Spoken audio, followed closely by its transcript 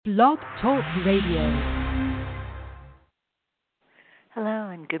Blog Talk Radio. Hello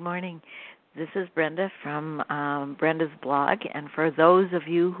and good morning. This is Brenda from Brenda's blog, and for those of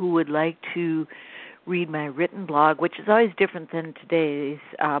you who would like to read my written blog, which is always different than today's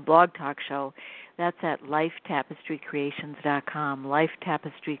blog talk show, that's at lifetapestrycreations.com,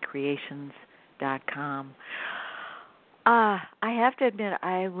 lifetapestrycreations.com. I have to admit,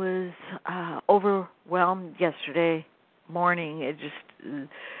 I was overwhelmed yesterday morning. It just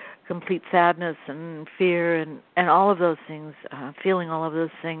complete sadness and fear and all of those things, feeling all of those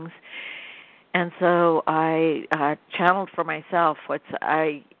things. And so I channeled for myself, what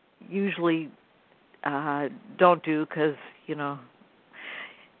I usually don't do because, you don't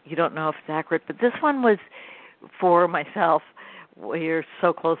know if it's accurate. But this one was for myself. You're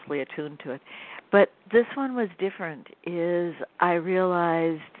so closely attuned to it. But this one was different, is I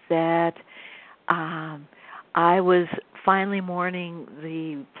realized that I was finally mourning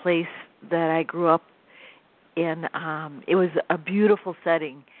the place that I grew up in. It was a beautiful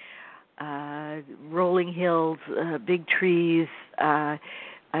setting, rolling hills, big trees.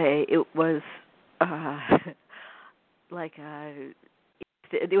 It was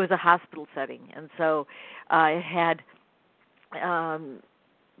it was a hospital setting, and so it had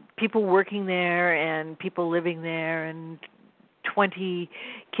people working there and people living there and 20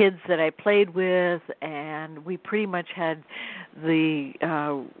 kids that I played with, and we pretty much had the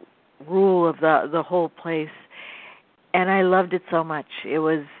rule of the whole place, and I loved it so much. It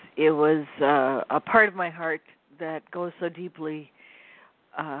was a part of my heart that goes so deeply.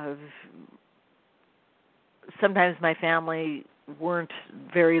 Sometimes my family weren't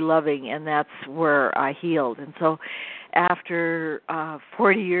very loving, and that's where I healed. And so after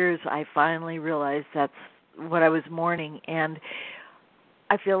 40 years, I finally realized that's what I was mourning. And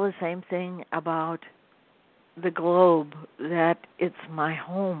I feel the same thing about the globe, that it's my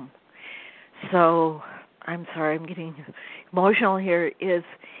home. So I'm sorry, I'm getting emotional here, is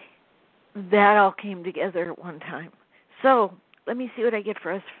that all came together at one time. So let me see what I get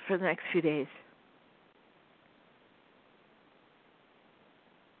for us for the next few days.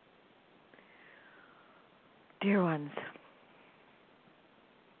 Dear ones,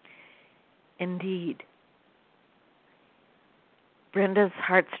 indeed, Brenda's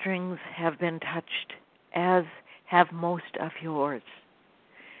heartstrings have been touched, as have most of yours,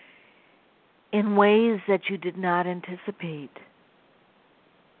 in ways that you did not anticipate,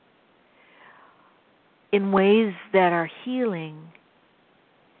 in ways that are healing,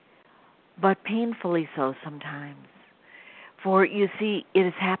 but painfully so sometimes. For you see, it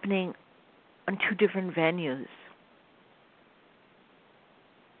is happening on two different venues.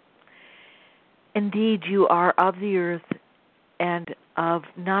 Indeed, you are of the earth and of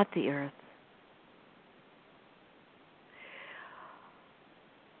not the earth.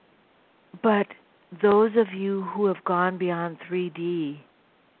 But those of you who have gone beyond 3D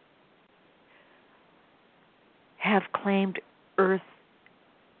have claimed earth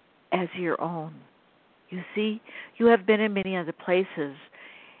as your own. You see, you have been in many other places,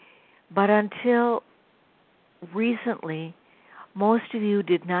 but until recently, most of you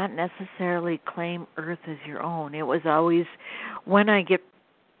did not necessarily claim Earth as your own. It was always, when I get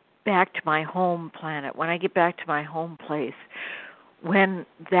back to my home planet, when I get back to my home place, when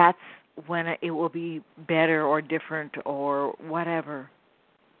it will be better or different or whatever.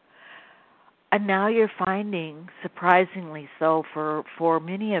 And now you're finding, surprisingly so for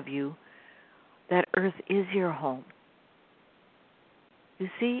many of you, that Earth is your home. You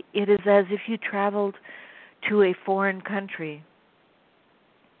see, it is as if you traveled to a foreign country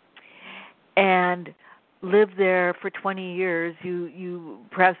and lived there for 20 years. You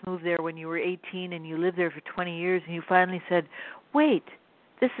perhaps moved there when you were 18 and you lived there for 20 years, and you finally said, wait,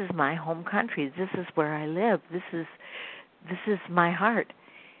 this is my home country. This is where I live. This is my heart.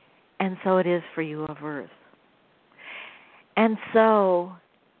 And so it is for you of Earth. And so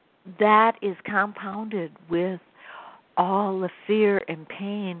that is compounded with all the fear and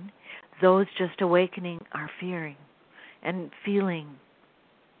pain those just awakening are fearing and feeling.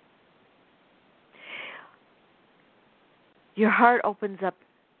 Your heart opens up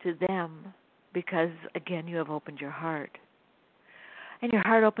to them because, again, you have opened your heart. And your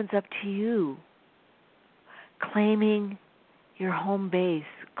heart opens up to you, claiming your home base,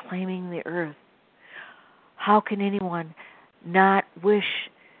 claiming the earth. How can anyone not wish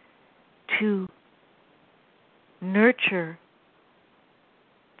to nurture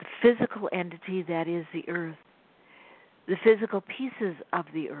the physical entity that is the earth, the physical pieces of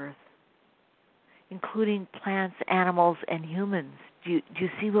the earth, including plants, animals, and humans? Do you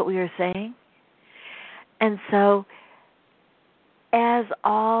see what we are saying? And so as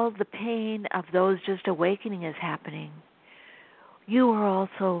all the pain of those just awakening is happening, you are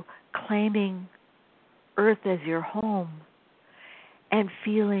also claiming Earth as your home and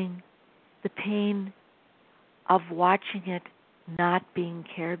feeling the pain of watching it not being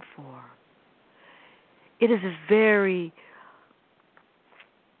cared for. It is a very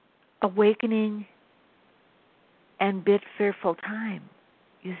awakening and bit fearful time.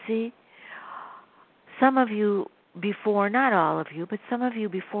 You see, some of you before, not all of you, but some of you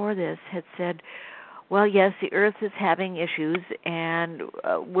before this had said, well, yes, the Earth is having issues, and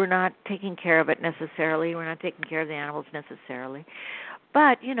we're not taking care of it necessarily. We're not taking care of the animals necessarily.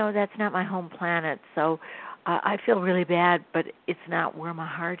 But, that's not my home planet, so I feel really bad, but it's not where my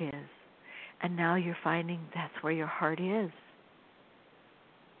heart is. And now you're finding that's where your heart is.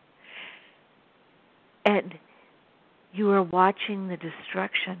 And you are watching the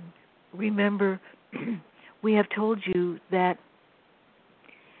destruction. Remember, we have told you that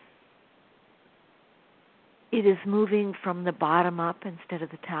it is moving from the bottom up instead of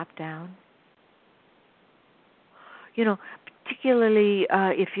the top down. Particularly,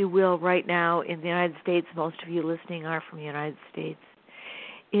 if you will, right now in the United States, most of you listening are from the United States,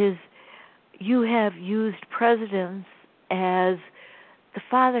 is you have used presidents as the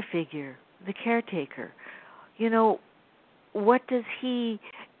father figure, the caretaker. What does he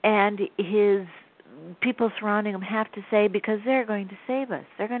and his people surrounding him have to say? Because they're going to save us.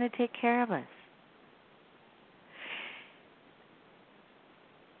 They're going to take care of us.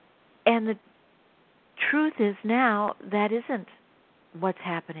 And the truth is now that isn't what's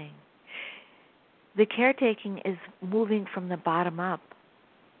happening. The caretaking is moving from the bottom up,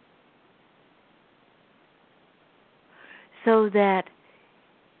 so that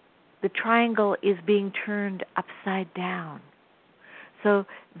the triangle is being turned upside down. So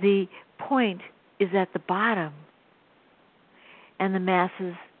the point is at the bottom and the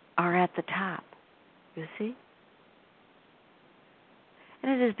masses are at the top. You see?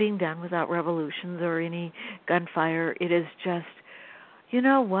 And it is being done without revolutions or any gunfire. It is just, you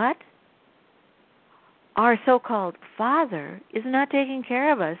know what? Our so-called Father is not taking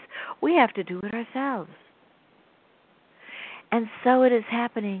care of us. We have to do it ourselves. And so it is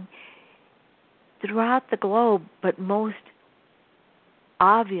happening throughout the globe, but most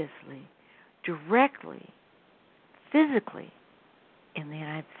obviously, directly, physically in the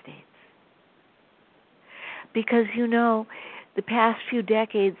United States. Because, the past few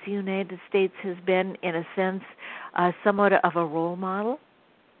decades, the United States has been, in a sense, somewhat of a role model.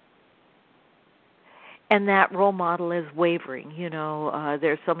 And that role model is wavering.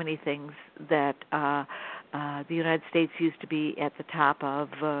 There's so many things that the United States used to be at the top of,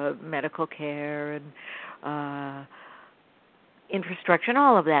 medical care and infrastructure and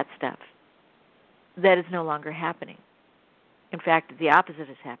all of that stuff. That is no longer happening. In fact, the opposite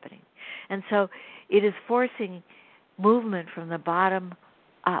is happening. And so it is forcing movement from the bottom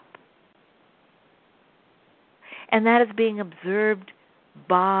up. And that is being observed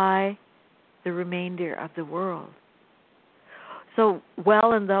by the remainder of the world. So,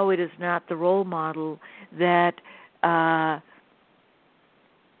 well, and though it is not the role model that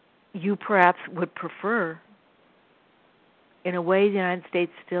you perhaps would prefer, in a way the United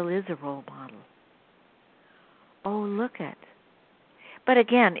States still is a role model. Oh, look at. But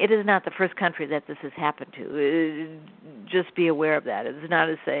again, it is not the first country that this has happened to. Just be aware of that. It's not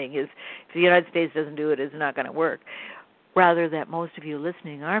as saying if the United States doesn't do it, it's not going to work. Rather that most of you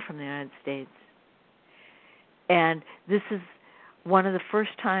listening are from the United States. And this is one of the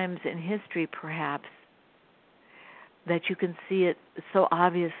first times in history, perhaps, that you can see it so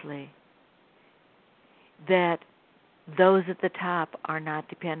obviously that those at the top are not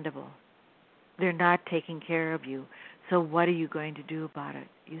dependable. They're not taking care of you. So what are you going to do about it?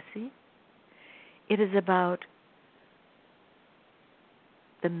 You see? It is about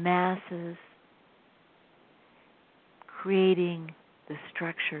the masses creating the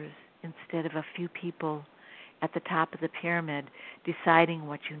structures instead of a few people at the top of the pyramid deciding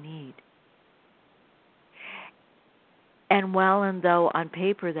what you need. And well, and though on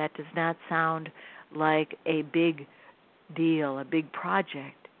paper that does not sound like a big deal, a big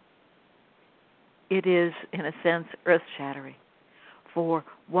project, it is, in a sense, earth-shattering. For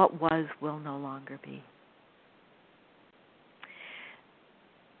what was will no longer be.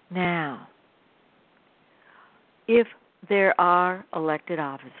 Now, if there are elected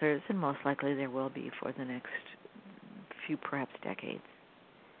officers, and most likely there will be for the next few, perhaps decades,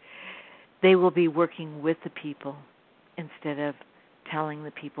 they will be working with the people instead of telling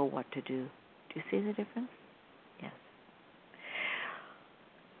the people what to do. Do you see the difference? Yes.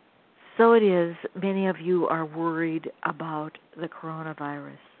 so it is, many of you are worried about the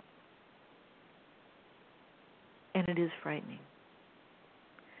coronavirus. And it is frightening.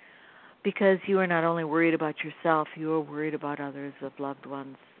 Because you are not only worried about yourself, you are worried about others, of loved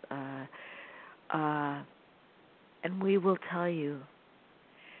ones. And we will tell you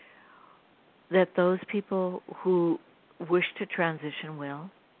that those people who wish to transition will,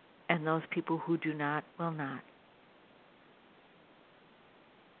 and those people who do not will not.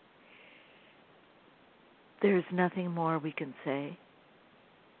 There's nothing more we can say.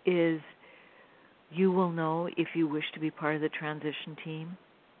 Is you will know if you wish to be part of the transition team,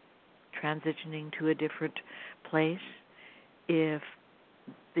 transitioning to a different place, if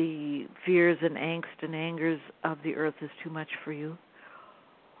the fears and angst and angers of the earth is too much for you,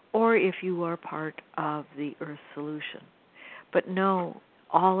 or if you are part of the earth solution. But know,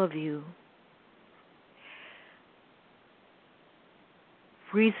 all of you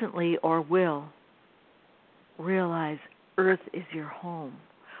recently or will realize earth is your home,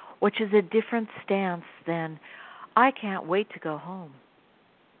 which is a different stance than, I can't wait to go home.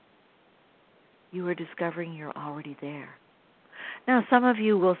 You are discovering you're already there. Now, some of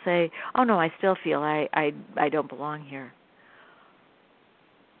you will say, oh no, I still feel I don't belong here.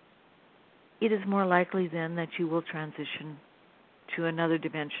 It is more likely then that you will transition to another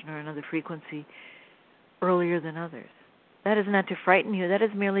dimension or another frequency earlier than others. That is not to frighten you. That is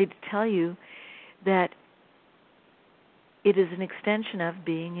merely to tell you that it is an extension of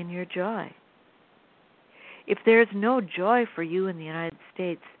being in your joy. If there is no joy for you in the United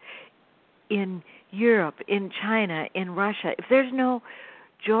States, in Europe, in China, in Russia, if there's no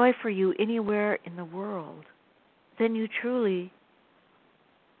joy for you anywhere in the world, then you truly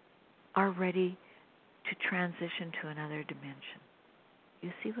are ready to transition to another dimension. You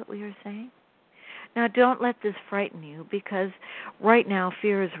see what we are saying? Now, don't let this frighten you, because right now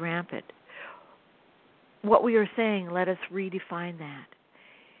fear is rampant. What we are saying, let us redefine that,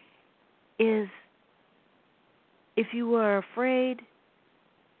 is if you are afraid,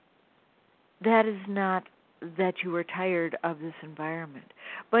 that is not that you are tired of this environment.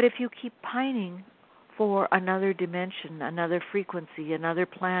 But if you keep pining for another dimension, another frequency, another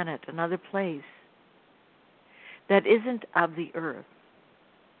planet, another place that isn't of the earth,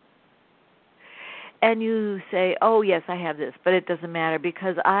 and you say, oh yes, I have this, but it doesn't matter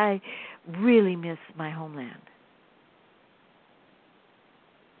because I really miss my homeland.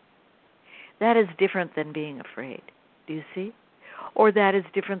 That is different than being afraid. Do you see? Or that is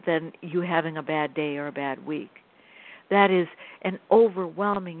different than you having a bad day or a bad week. That is an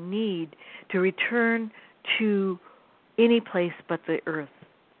overwhelming need to return to any place but the earth.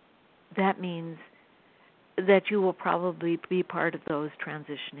 That means that you will probably be part of those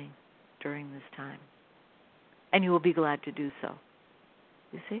transitioning during this time. And you will be glad to do so.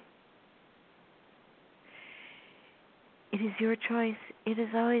 You see? It is your choice. It is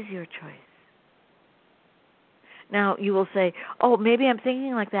always your choice. Now, you will say, oh, maybe I'm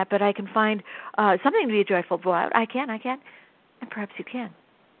thinking like that, but I can find something to be joyful about. I can. And perhaps you can.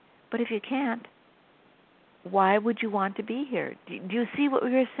 But if you can't, why would you want to be here? Do you see what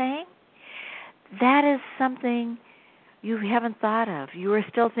we were saying? That is something you haven't thought of. You are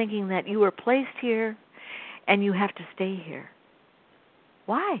still thinking that you were placed here and you have to stay here.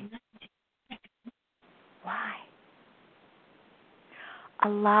 Why? Why?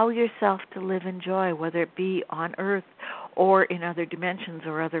 Allow yourself to live in joy, whether it be on earth or in other dimensions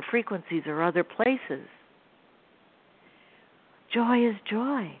or other frequencies or other places. Joy is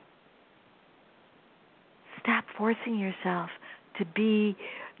joy. Stop forcing yourself to be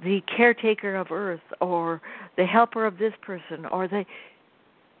the caretaker of earth or the helper of this person or the...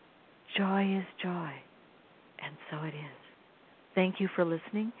 Joy is joy. And so it is. Thank you for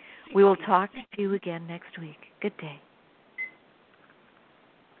listening. We will talk to you again next week. Good day.